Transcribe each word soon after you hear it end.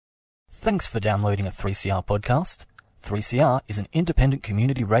Thanks for downloading a 3CR podcast. 3CR is an independent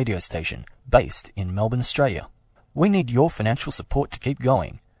community radio station based in Melbourne, Australia. We need your financial support to keep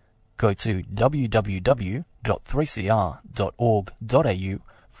going. Go to www.3cr.org.au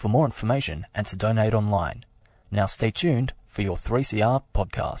for more information and to donate online. Now stay tuned for your 3CR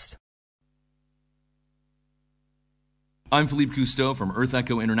podcast. I'm Philippe Cousteau from Earth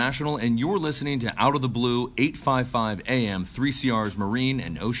Echo International, and you're listening to Out of the Blue 855 AM 3CR's Marine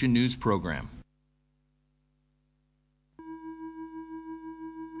and Ocean News program.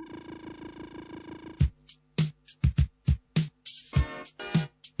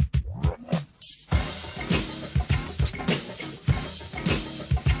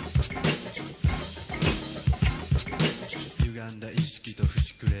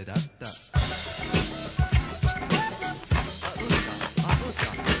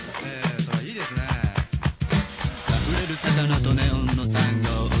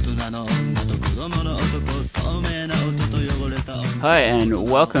 Hi and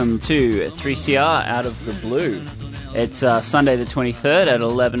welcome to 3CR Out of the Blue. It's Sunday the 23rd at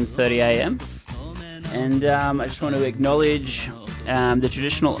 11:30am, and I just want to acknowledge the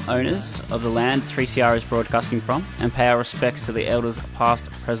traditional owners of the land 3CR is broadcasting from and pay our respects to the elders past,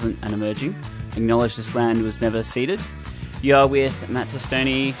 present and emerging. Acknowledge this land was never ceded. You are with Matt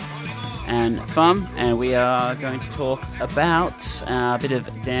Testoni and Fum, and we are going to talk about a bit of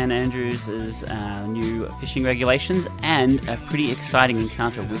Dan Andrews' new fishing regulations and a pretty exciting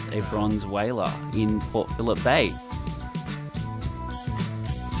encounter with a bronze whaler in Port Phillip Bay.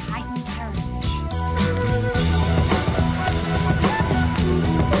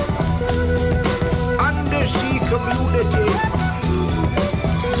 Undersea community.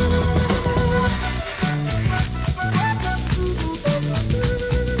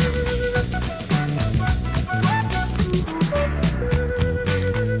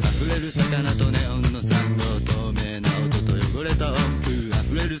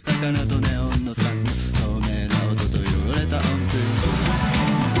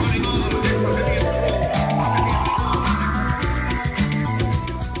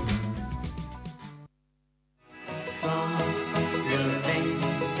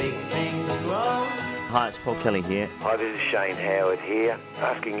 Hi, it's Paul Kelly here. Hi, this is Shane Howard here,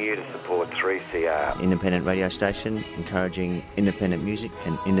 asking you to support 3CR. Independent radio station, encouraging independent music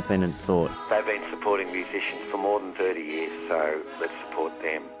and independent thought. They've been supporting musicians for more than 30 years, so let's support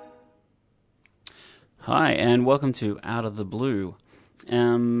them. Hi, and welcome to Out of the Blue.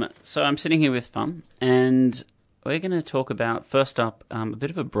 So I'm sitting here with Fum, and we're going to talk about, first up, a bit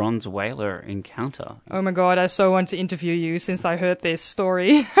of a bronze whaler encounter. Oh my God, I so want to interview you since I heard this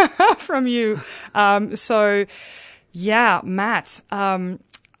story from you. Matt,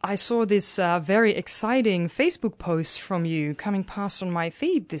 I saw this very exciting Facebook post from you coming past on my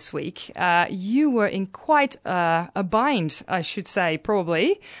feed this week. You were in quite a bind, I should say,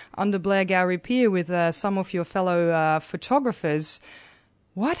 probably, on the Blairgowrie Pier with some of your fellow photographers.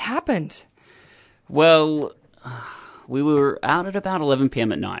 What happened? Well, we were out at about 11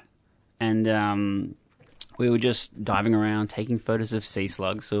 p.m. at night, and we were just diving around taking photos of sea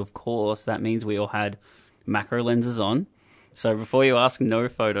slugs. So, of course, that means we all had macro lenses on. So before you ask, no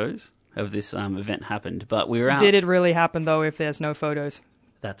photos of this event happened, but we were out. Did it really happen, though, if there's no photos?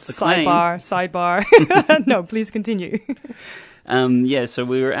 That's the claim. Sidebar. No, please continue. So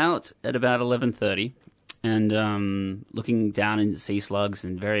we were out at about 11:30 and looking down into sea slugs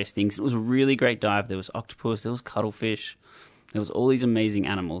and various things. It was a really great dive. There was octopus, there was cuttlefish, there was all these amazing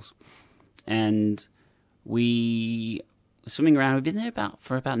animals. And we were swimming around. We've been there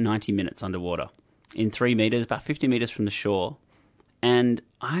for about 90 minutes underwater in 3 meters, about 50 meters from the shore. And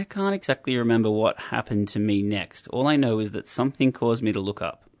I can't exactly remember what happened to me next. All I know is that something caused me to look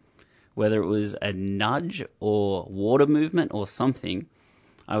up. Whether it was a nudge or water movement or something,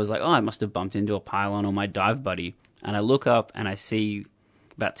 I was like, oh, I must have bumped into a pylon or my dive buddy. And I look up and I see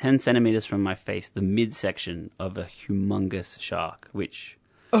about 10 centimeters from my face the midsection of a humongous shark, which...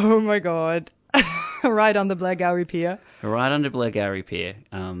 Oh my God. Right on the Blairgowrie Pier. Right under Blairgowrie Pier.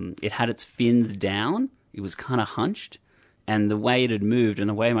 It had its fins down. It was kind of hunched. And the way it had moved and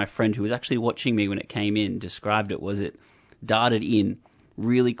the way my friend who was actually watching me when it came in described it was it darted in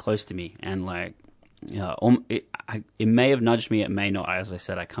really close to me. And it may have nudged me, it may not. As I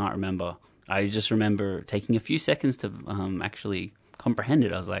said, I can't remember. I just remember taking a few seconds to actually comprehend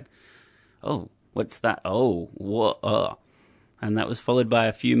it. I was like, oh, what's that? Oh, what? And that was followed by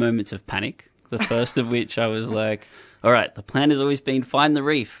a few moments of panic. The first of which I was like, all right, the plan has always been find the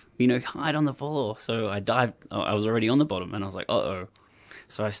reef, hide on the floor. So I dived. I was already on the bottom and I was like, uh-oh.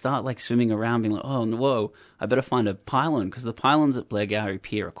 So I start like swimming around being like, oh, whoa, I better find a pylon, because the pylons at Blairgowrie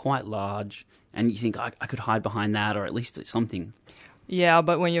Pier are quite large, and you think I could hide behind that, or at least something. Yeah,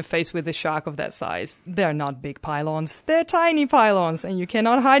 but when you're faced with a shark of that size, they're not big pylons. They're tiny pylons, and you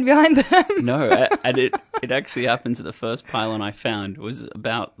cannot hide behind them. No, and it actually happens that the first pylon I found was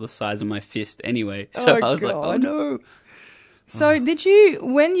about the size of my fist anyway. So I was like, oh no. So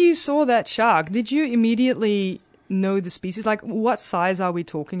when you saw that shark, did you immediately know the species? Like, what size are we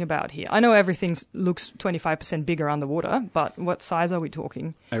talking about here? I know everything looks 25% bigger underwater, but what size are we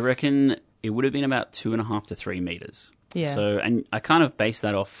talking? I reckon it would have been about 2.5 to 3 meters. Yeah. So, and I kind of based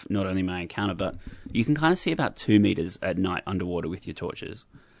that off not only my encounter, but you can kind of see about 2 meters at night underwater with your torches.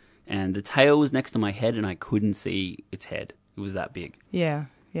 And the tail was next to my head, and I couldn't see its head. It was that big. Yeah,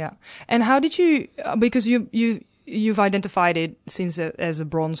 yeah. And how did you? Because you've identified it as a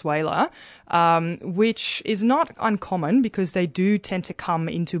bronze whaler, which is not uncommon because they do tend to come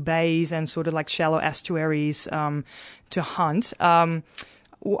into bays and sort of like shallow estuaries to hunt.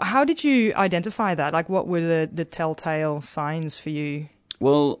 How did you identify that? Like, what were the telltale signs for you?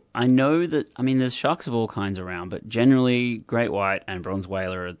 Well, I know that, there's sharks of all kinds around, but generally great white and bronze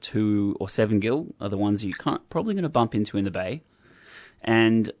whaler are 2 or 7 gill are the ones you probably going to bump into in the bay.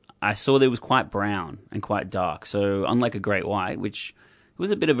 And I saw there was quite brown and quite dark. So unlike a great white, which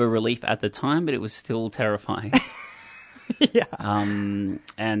was a bit of a relief at the time, but it was still terrifying. Yeah. And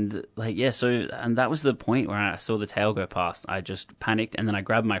that was the point where I saw the tail go past. I just panicked, and then I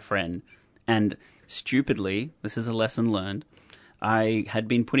grabbed my friend, and stupidly, this is a lesson learned, I had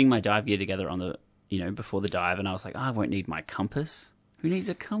been putting my dive gear together before the dive, and I was like, I won't need my compass. Who needs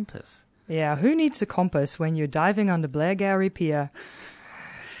a compass? Yeah, who needs a compass when you're diving under Blairgowrie Pier?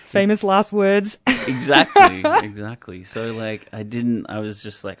 Famous last words. Exactly. So I was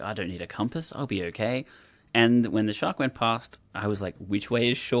just like, I don't need a compass. I'll be okay. And when the shark went past, I was like, which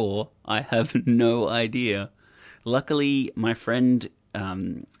way is shore? I have no idea. Luckily, my friend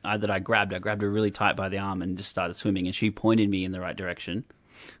that I grabbed her really tight by the arm and just started swimming, and she pointed me in the right direction.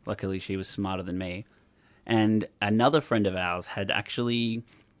 Luckily, she was smarter than me. And another friend of ours had actually...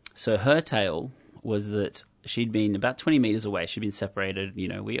 So her tale was that she'd been about 20 meters away. She'd been separated.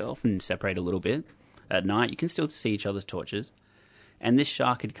 We often separate a little bit at night. You can still see each other's torches. And this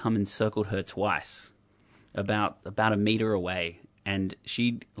shark had come and circled her twice, about a meter away, and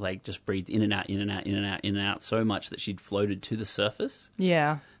she'd just breathed in and out, in and out, in and out, in and out so much that she'd floated to the surface.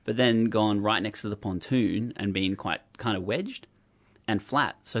 Yeah. But then gone right next to the pontoon and been quite kind of wedged and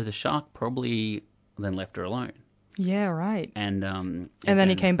flat. So the shark probably then left her alone. Yeah, right. And then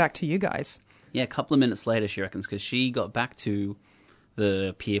he came back to you guys. Yeah, a couple of minutes later, she reckons, because she got back to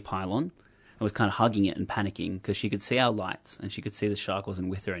the pier pylon and was kind of hugging it and panicking because she could see our lights and she could see the shark wasn't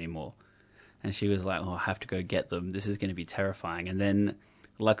with her anymore. And she was like, I have to go get them. This is going to be terrifying. And then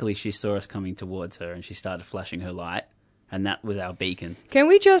luckily she saw us coming towards her and she started flashing her light. And that was our beacon. Can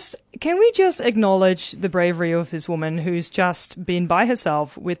we just acknowledge the bravery of this woman who's just been by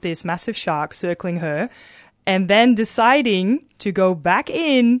herself with this massive shark circling her and then deciding to go back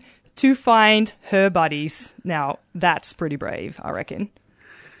in to find her buddies? Now, that's pretty brave, I reckon.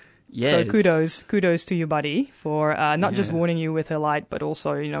 Yeah, so kudos to your buddy for not just warning you with her light, but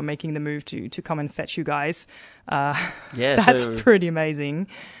also making the move to come and fetch you guys. That's pretty amazing.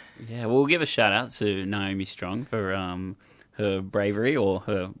 Yeah, we'll give a shout out to Naomi Strong for her bravery, or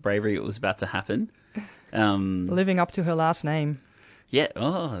her bravery it was about to happen. Living up to her last name. Yeah.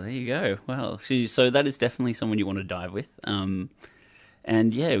 Oh, there you go. Well, so that is definitely someone you want to dive with. And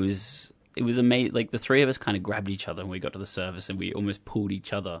yeah, it was amazing. Like the three of us kind of grabbed each other when we got to the surface, and we almost pulled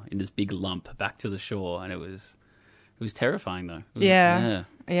each other in this big lump back to the shore. And it was terrifying though. Yeah,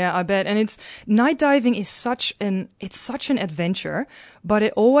 I bet. And night diving is such an adventure, but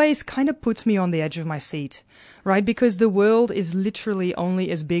it always kind of puts me on the edge of my seat, right? Because the world is literally only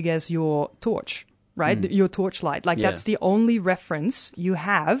as big as your torch. Right? Your torchlight. That's the only reference you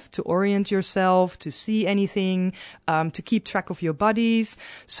have to orient yourself, to see anything, to keep track of your buddies.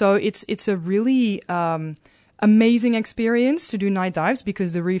 So it's a really amazing experience to do night dives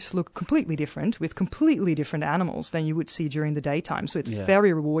because the reefs look completely different with completely different animals than you would see during the daytime. So it's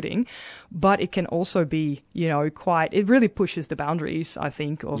very rewarding, but it can also be, it really pushes the boundaries, I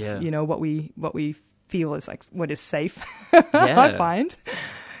think, of, what we feel is like what is safe, I find.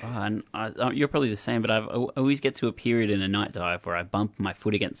 Oh, and you're probably the same, but I always get to a period in a night dive where I bump my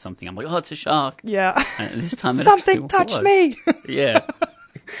foot against something. I'm like, oh, it's a shark. Yeah. And this time something touched me. Yeah.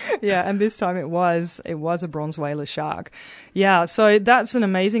 Yeah, and this time it was a bronze whaler shark. Yeah, so that's an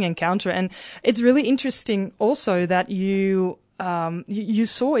amazing encounter, and it's really interesting also that you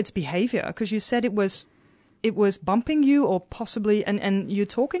saw its behavior because you said it was it was bumping you, or possibly, and you're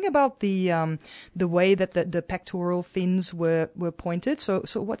talking about the way that the pectoral fins were pointed. So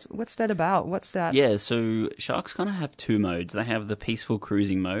what's that about? What's that? Yeah, so sharks kind of have two modes. They have the peaceful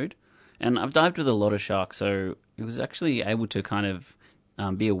cruising mode, and I've dived with a lot of sharks, so it was actually able to kind of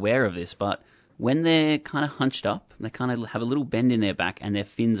be aware of this. But when they're kind of hunched up, they kind of have a little bend in their back, and their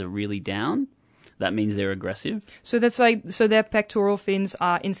fins are really down. That means they're aggressive. So that's so their pectoral fins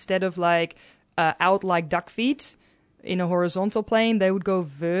are, instead of out like duck feet in a horizontal plane, they would go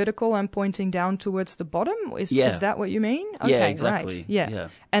vertical and pointing down towards the bottom. Is that what you mean? Okay, yeah, exactly. Right. Yeah.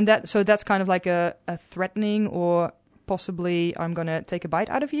 And that's kind of like a threatening, or possibly I'm going to take a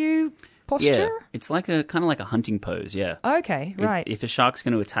bite out of you posture? Yeah, it's like a kind of like a hunting pose, yeah. Okay, right. If a shark's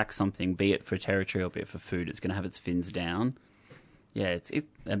going to attack something, be it for territory or be it for food, it's going to have its fins down. Yeah,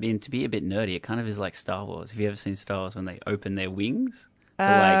 I mean, to be a bit nerdy, it kind of is like Star Wars. Have you ever seen Star Wars when they open their wings?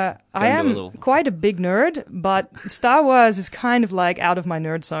 I am quite a big nerd, but Star Wars is kind of like out of my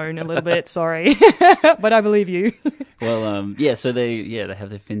nerd zone a little bit, sorry. But I believe you. Well, so they have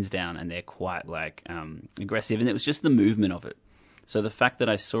their fins down and they're quite aggressive, and it was just the movement of it. So the fact that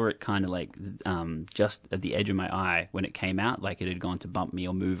I saw it kind of just at the edge of my eye when it came out, like it had gone to bump me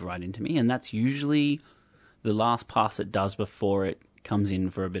or move right into me, and that's usually the last pass it does before it comes in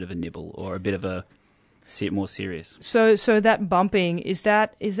for a bit of a nibble or a bit of a more serious. So that bumping, is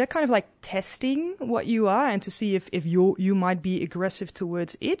that kind of like testing what you are, and to see if you might be aggressive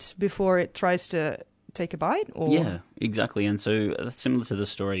towards it before it tries to take a bite? Or? Yeah, exactly. And so that's similar to the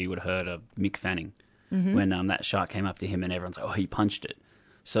story you would have heard of Mick Fanning, when that shark came up to him and everyone's like, oh, he punched it.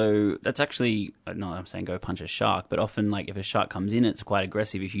 So that's actually, not I'm saying go punch a shark, but often if a shark comes in, it's quite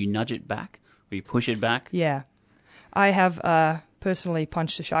aggressive. If you nudge it back or you push it back. Yeah. I have personally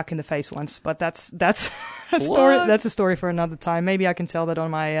punched a shark in the face once, but that's a story. What? That's a story for another time. Maybe I can tell that on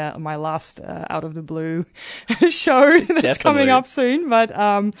my my last Out of the Blue show that's Definitely. coming up soon. But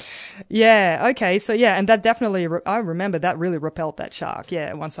yeah, okay, so yeah, and that definitely I remember that really repelled that shark.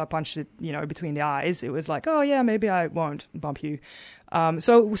 Yeah, once I punched it, between the eyes, it was like, oh yeah, maybe I won't bump you.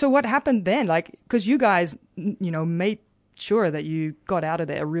 So what happened then? Because you guys, made sure that you got out of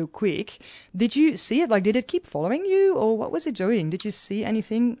there real quick. Did you see it? Did it keep following you, or what was it doing? Did you see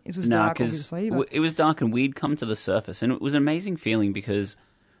anything? It was dark, obviously. It was dark, and we'd come to the surface, and it was an amazing feeling because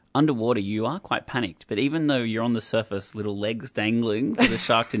underwater you are quite panicked. But even though you're on the surface, little legs dangling for the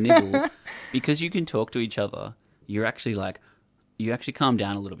shark to nibble, because you can talk to each other, you're actually you actually calm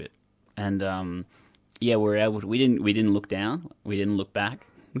down a little bit. And we're able to. We didn't look down. We didn't look back.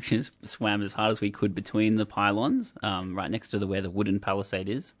 We just swam as hard as we could between the pylons, right next to where the wooden palisade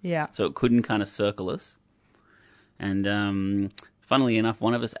is. Yeah. So it couldn't kind of circle us. And funnily enough,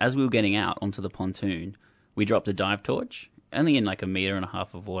 one of us, as we were getting out onto the pontoon, we dropped a dive torch, only in 1.5 meters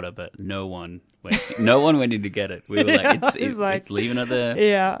of water, but no one went in to get it. We were it's leaving it there.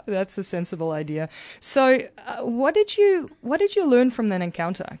 Yeah, that's a sensible idea. So what did you learn from that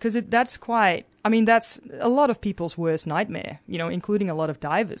encounter? Because that's quite... I mean, that's a lot of people's worst nightmare, including a lot of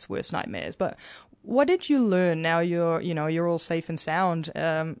divers' worst nightmares. But what did you learn? Now you're all safe and sound.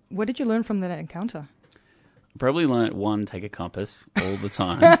 What did you learn from that encounter? Probably learned 1, take a compass all the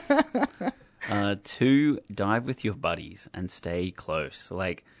time. 2, dive with your buddies and stay close.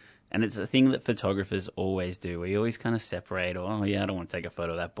 And it's a thing that photographers always do. We always kind of separate. Oh yeah, I don't want to take a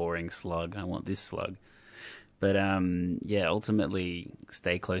photo of that boring slug. I want this slug. But ultimately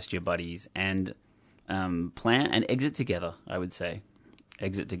stay close to your buddies and plan and exit together, I would say.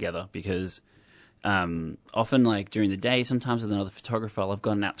 Exit together because often during the day, sometimes with another photographer, I've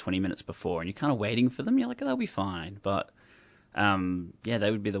gotten out 20 minutes before and you're kind of waiting for them. You're like, oh, they'll be fine. But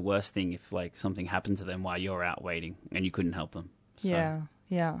they would be the worst thing if something happened to them while you're out waiting and you couldn't help them. So.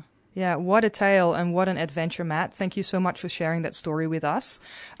 Yeah, what a tale and what an adventure, Matt. Thank you so much for sharing that story with us.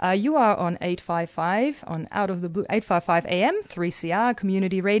 You are on 855 on Out of the Blue, 855 AM, 3CR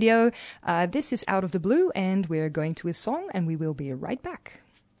Community Radio. This is Out of the Blue, and we're going to a song, and we will be right back.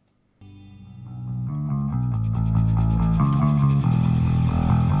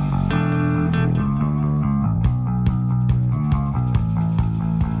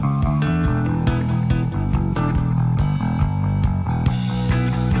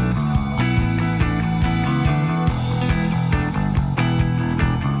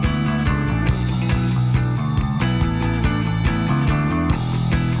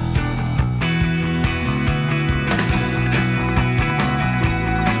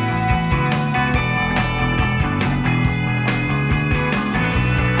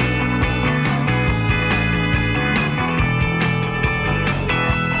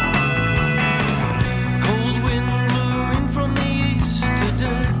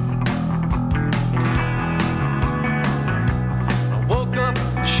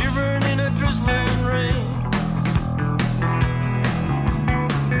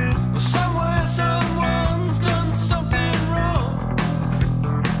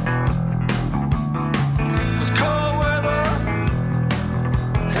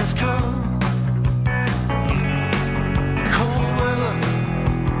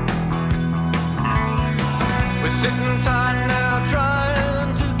 Sitting tight now,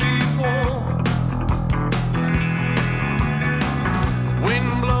 trying to keep warm.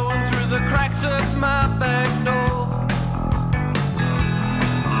 Wind blowing through the cracks of my back door.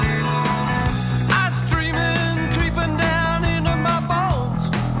 Ice streaming, creeping down into my bones.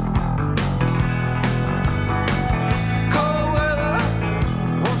 Cold weather,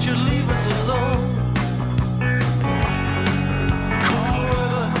 won't you leave us alone? Cold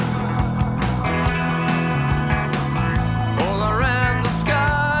weather, all around the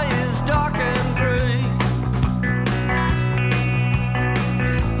sky is dark and gray.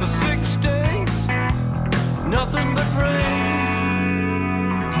 For 6 days, nothing but rain.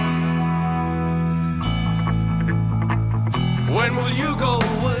 When will you go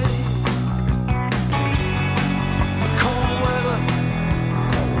away? Cold weather.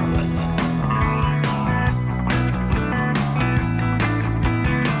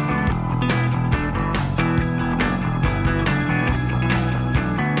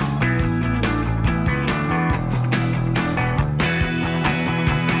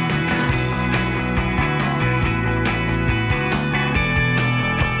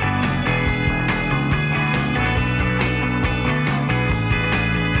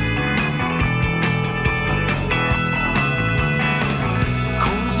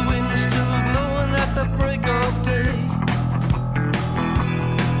 Cold wind still blowing at the break of day.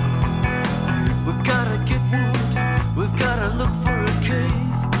 We've gotta get wood, we've gotta look for a cave.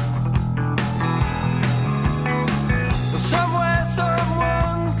 Somewhere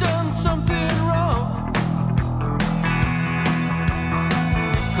someone's done something wrong.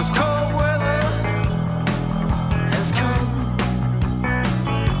 'Cause cold weather has come.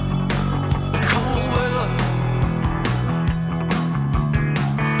 Cold weather.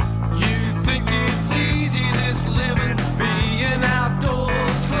 You think it's easy this living, being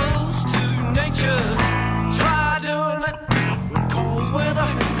outdoors close to nature. Try doing it when cold weather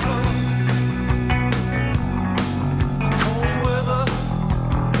has come. Cold weather.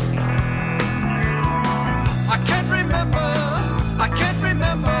 I can't remember, I can't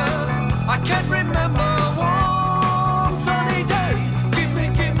remember, I can't remember warm sunny days. Give me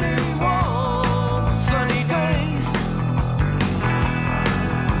warm sunny days.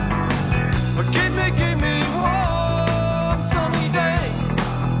 Give me warm sunny days.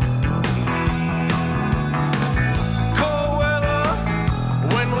 Cold weather,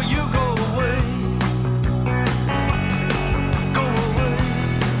 when will you go away? Go away.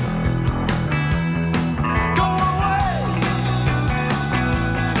 Go away.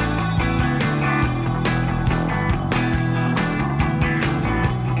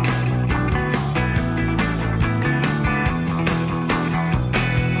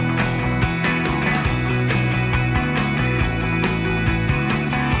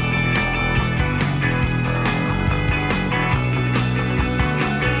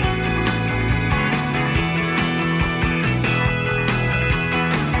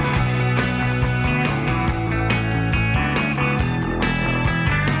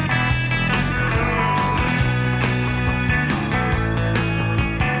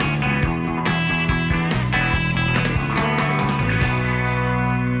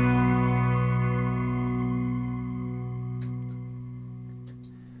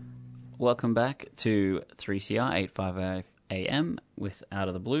 Welcome back to 3CR 855 AM with Out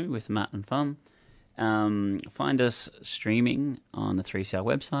of the Blue with Matt and Fum. Find us streaming on the 3CR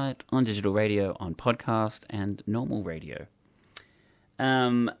website, on digital radio, on podcast, and normal radio.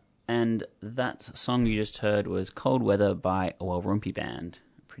 And that song you just heard was Cold Weather by Warumpi Band.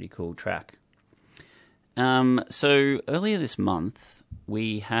 Pretty cool track. So earlier this month,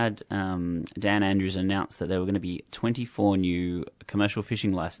 we had Dan Andrews announce that there were going to be 24 new commercial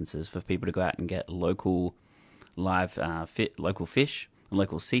fishing licenses for people to go out and get local live local fish and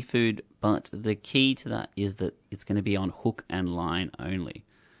local seafood. But the key to that is that it's going to be on hook and line only.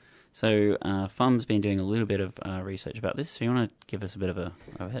 So Fum's been doing a little bit of research about this. So you want to give us a bit of a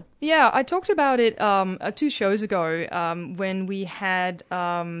overhead? Yeah, I talked about it 2 shows ago when we had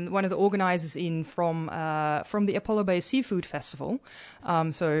one of the organizers in from the Apollo Bay Seafood Festival.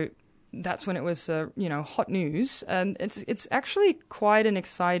 So that's when it was hot news, and it's actually quite an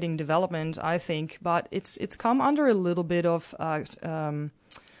exciting development, I think. But it's come under a little bit of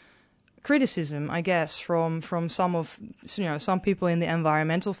criticism, I guess, from some people in the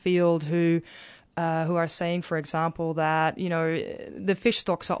environmental field who are saying, for example, that the fish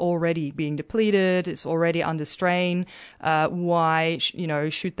stocks are already being depleted, it's already under strain. Why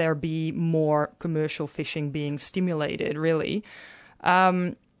should there be more commercial fishing being stimulated? Really,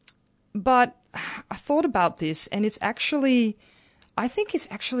 but I thought about this, and I think it's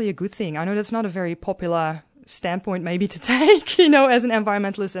actually a good thing. I know that's not a very popular standpoint maybe to take, you know, as an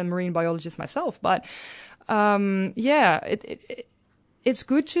environmentalist and marine biologist myself. But it's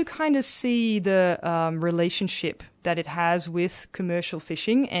good to kind of see the relationship that it has with commercial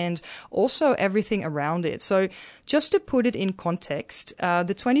fishing and also everything around it. So just to put it in context,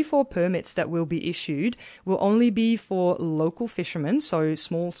 the 24 permits that will be issued will only be for local fishermen, so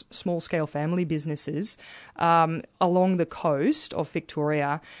small-scale family businesses along the coast of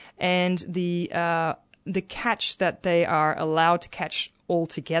Victoria, and the catch that they are allowed to catch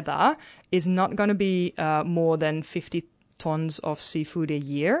altogether is not going to be more than 50 tons of seafood a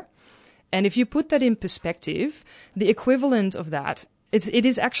year. And if you put that in perspective, the equivalent of that, it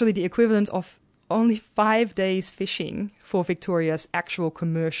is actually the equivalent of only 5 days fishing for Victoria's actual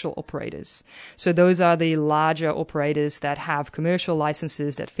commercial operators. So those are the larger operators that have commercial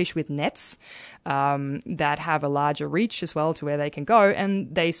licenses that fish with nets, that have a larger reach as well to where they can go,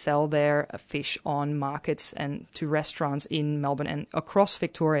 and they sell their fish on markets and to restaurants in Melbourne and across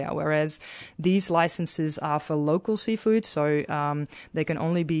Victoria, whereas these licenses are for local seafood, so they can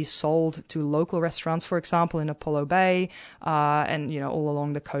only be sold to local restaurants, for example, in Apollo Bay, and, you know, all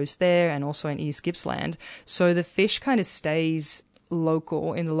along the coast there, and also in East Gippsland. So the fish kind of stays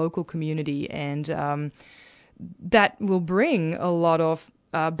local in the local community, and that will bring a lot of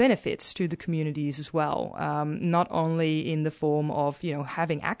benefits to the communities as well, not only in the form of, you know,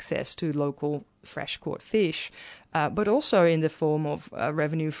 having access to local fresh caught fish, but also in the form of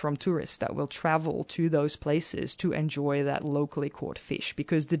revenue from tourists that will travel to those places to enjoy that locally caught fish,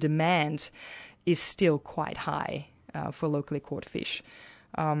 because the demand is still quite high for locally caught fish.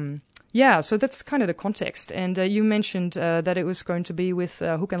 So that's kind of the context. And you mentioned that it was going to be with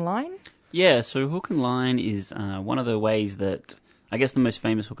hook and line? Yeah, so hook and line is one of the ways that, I guess the most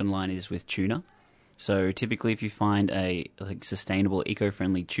famous hook and line is with tuna. So typically if you find a sustainable,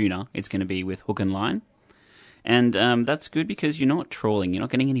 eco-friendly tuna, it's going to be with hook and line. And that's good because you're not trawling, you're not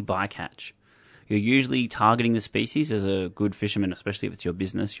getting any bycatch. You're usually targeting the species as a good fisherman, especially if it's your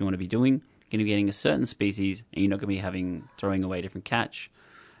business you want to be doing. You're going to be getting a certain species, and you're not going to be throwing away different catch.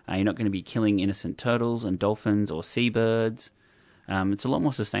 You're not going to be killing innocent turtles and dolphins or seabirds. It's a lot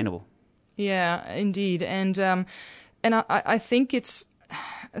more sustainable. Yeah, indeed. And I think it's,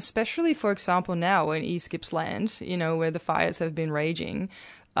 especially, for example, now in East Gippsland, you know, where the fires have been raging,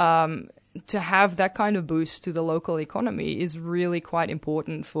 to have that kind of boost to the local economy is really quite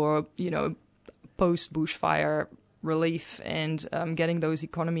important for, you know, post-bushfire relief and getting those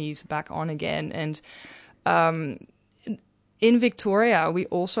economies back on again. And in Victoria, we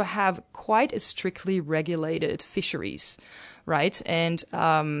also have quite a strictly regulated fisheries, right? And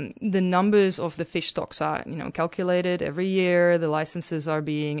the numbers of the fish stocks are, you know, calculated every year. The licenses are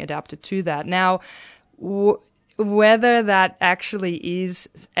being adapted to that. Now, whether that actually is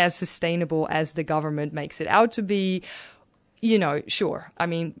as sustainable as the government makes it out to be, you know, sure. I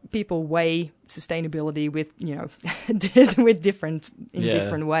mean, people weigh sustainability with, you know, with different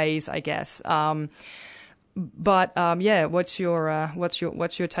ways, I guess. But what's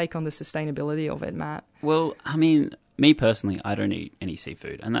your take on the sustainability of it, Matt? Well, I mean, me personally, I don't eat any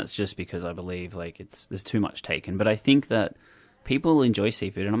seafood, and that's just because I believe there's too much taken. But I think that people enjoy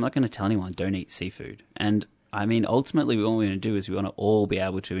seafood, and I'm not going to tell anyone don't eat seafood. And I mean, ultimately, what we want to do is we want to all be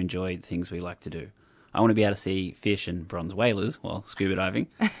able to enjoy the things we like to do. I want to be able to see fish and bronze whalers while scuba diving.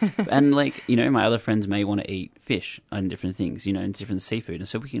 And, like, you know, my other friends may want to eat fish and different things, you know, and different seafood. And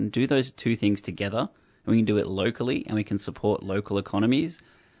so if we can do those two things together, and we can do it locally, and we can support local economies,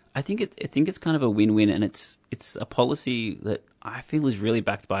 I think it's kind of a win-win, and it's a policy that I feel is really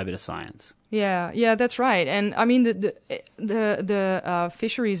backed by a bit of science. Yeah, that's right. And I mean, the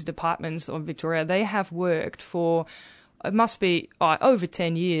fisheries departments of Victoria, they have worked for, it must be over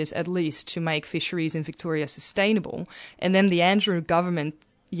 10 years at least, to make fisheries in Victoria sustainable. And then the Andrew government,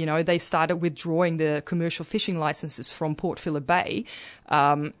 you know, they started withdrawing the commercial fishing licenses from Port Phillip Bay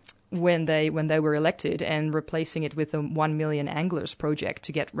when they were elected, and replacing it with the 1 Million Anglers project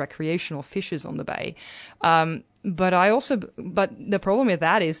to get recreational fishers on the bay. But the problem with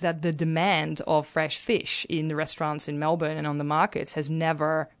that is that the demand of fresh fish in the restaurants in Melbourne and on the markets has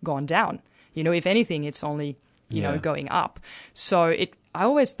never gone down. You know, if anything, it's only, you know, going up. So I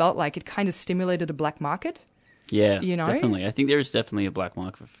always felt like it kind of stimulated a black market. Yeah, you know? Definitely. I think there is definitely a black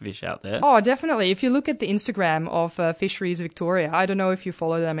market for fish out there. Oh, definitely. If you look at the Instagram of Fisheries Victoria, I don't know if you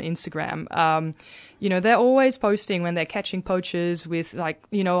follow them on Instagram, you know, they're always posting when they're catching poachers with, like,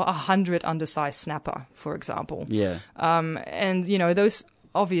 you know, 100 undersized snapper, for example. Yeah. And, you know, those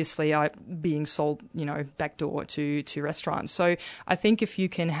obviously are being sold, you know, backdoor to restaurants. So I think if you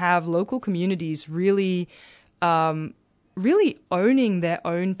can have local communities really really owning their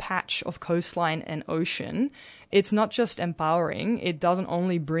own patch of coastline and ocean. It's not just empowering. It doesn't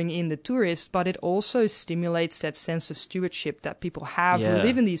only bring in the tourists, but it also stimulates that sense of stewardship that people have who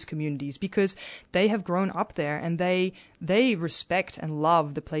live in these communities, because they have grown up there and they respect and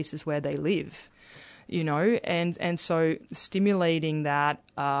love the places where they live, you know, and so stimulating that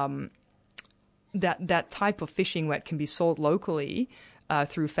that type of fishing where it can be sold locally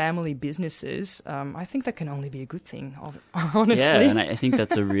through family businesses, I think that can only be a good thing, honestly. Yeah, and I think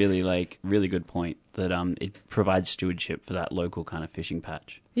that's a really good point, that it provides stewardship for that local kind of fishing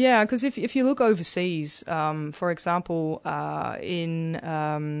patch. Yeah, because if you look overseas, for example, in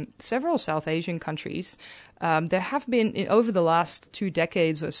several South Asian countries, there have been, over the last 2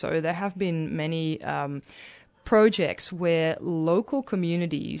 decades or so, there have been many projects where local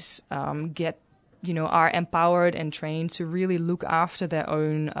communities are empowered and trained to really look after their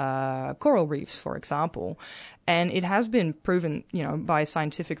own coral reefs, for example. And it has been proven, by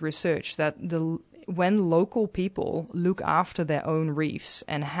scientific research that when local people look after their own reefs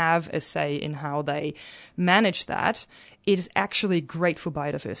and have a say in how they manage that, it is actually great for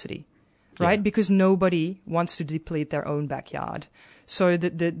biodiversity, right? Yeah. Because nobody wants to deplete their own backyard. So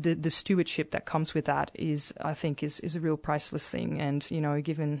the stewardship that comes with that is a real priceless thing. And,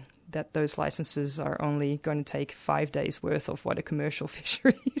 given that those licenses are only going to take 5 days worth of what a commercial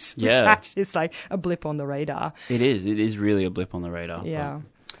fisheries would catch, is like a blip on the radar. It is really a blip on the radar. Yeah.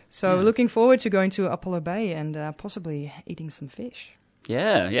 So looking forward to going to Apollo Bay and possibly eating some fish.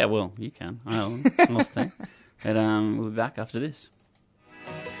 Yeah, well, you can. I'll stay. And we'll be back after this.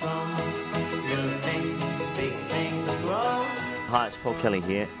 Hi, it's Paul Kelly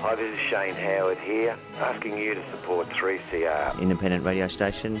here. Hi, this is Shane Howard here, asking you to support 3CR. Independent radio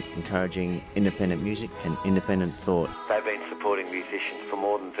station, encouraging independent music and independent thought. They've been supporting musicians for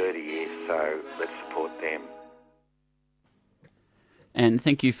more than 30 years, so let's support them. And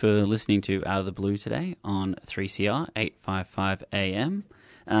thank you for listening to Out of the Blue today on 3CR 855 AM.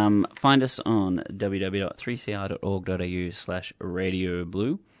 Find us on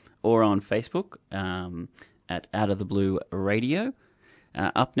www.3cr.org.au/radioblue or on Facebook at Out of the Blue Radio.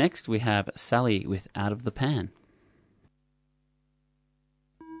 Up next, we have Sally with Out of the Pan.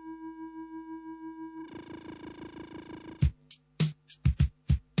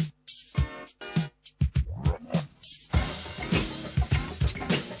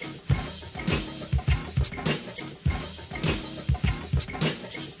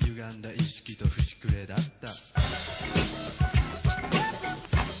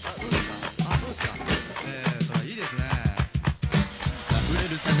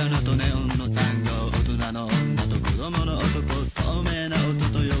魚とネオン